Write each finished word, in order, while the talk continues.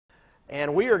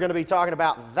And we are going to be talking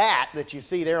about that you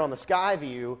see there on the sky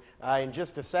view in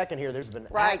just a second here. There's been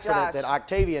an accident that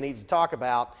Octavia needs to talk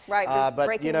about. Right,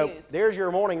 but, you know, news. There's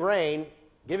your morning rain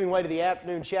giving way to the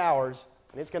afternoon showers,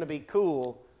 and it's going to be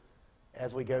cool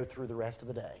as we go through the rest of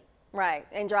the day. Right.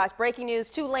 And Josh, breaking news,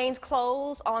 2 lanes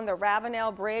closed on the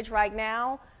Ravenel Bridge right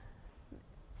now.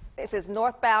 This is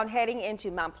northbound heading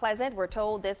into Mount Pleasant. We're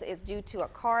told this is due to a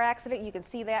car accident. You can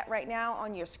see that right now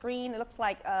on your screen. It looks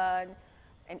like an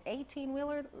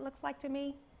 18-wheeler, looks like to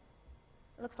me.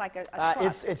 It looks like a truck.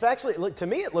 It's actually, to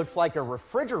me, it looks like a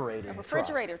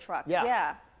refrigerator truck.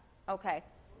 Yeah. Okay.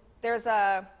 There's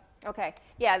an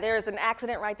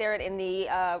accident right there in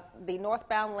the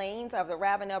northbound lanes of the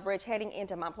Ravenel Bridge heading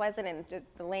into Mount Pleasant, and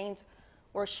the lanes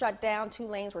were shut down. 2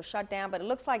 lanes were shut down, but it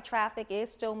looks like traffic is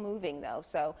still moving, though,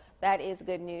 so that is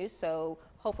good news. So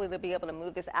hopefully they'll be able to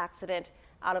move this accident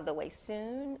out of the way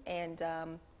soon and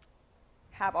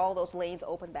have all those lanes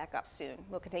open back up soon.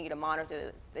 We'll continue to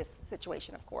monitor this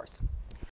situation, of course.